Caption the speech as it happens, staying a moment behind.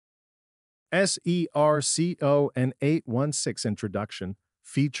SERCON816 Introduction,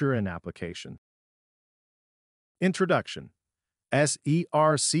 Feature and Application. Introduction.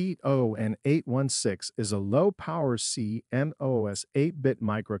 SERCON816 is a low-power CMOS 8-bit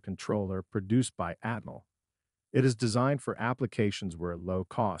microcontroller produced by Atmel. It is designed for applications where low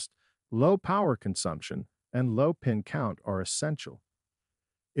cost, low power consumption, and low pin count are essential.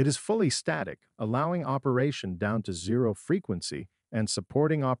 It is fully static, allowing operation down to zero frequency and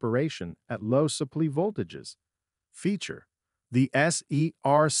supporting operation at low supply voltages. Feature. The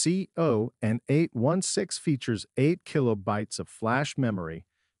SERCON816 features 8 kilobytes of flash memory,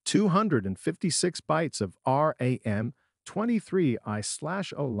 256 bytes of RAM,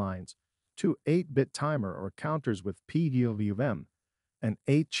 23I/O lines, 2 8-bit timer or counters with PWM, an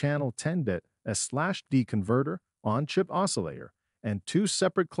 8-channel 10-bit S/D converter, on-chip oscillator, and 2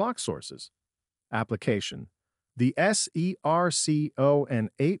 separate clock sources. Application. The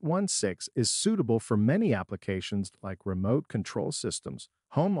SERCON816 is suitable for many applications like remote control systems,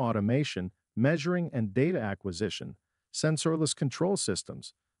 home automation, measuring and data acquisition, sensorless control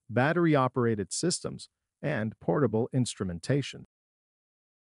systems, battery-operated systems, and portable instrumentation.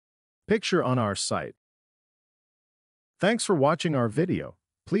 Picture on our site. Thanks for watching our video.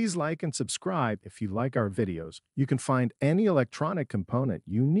 Please like and subscribe if you like our videos. You can find any electronic component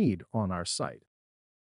you need on our site.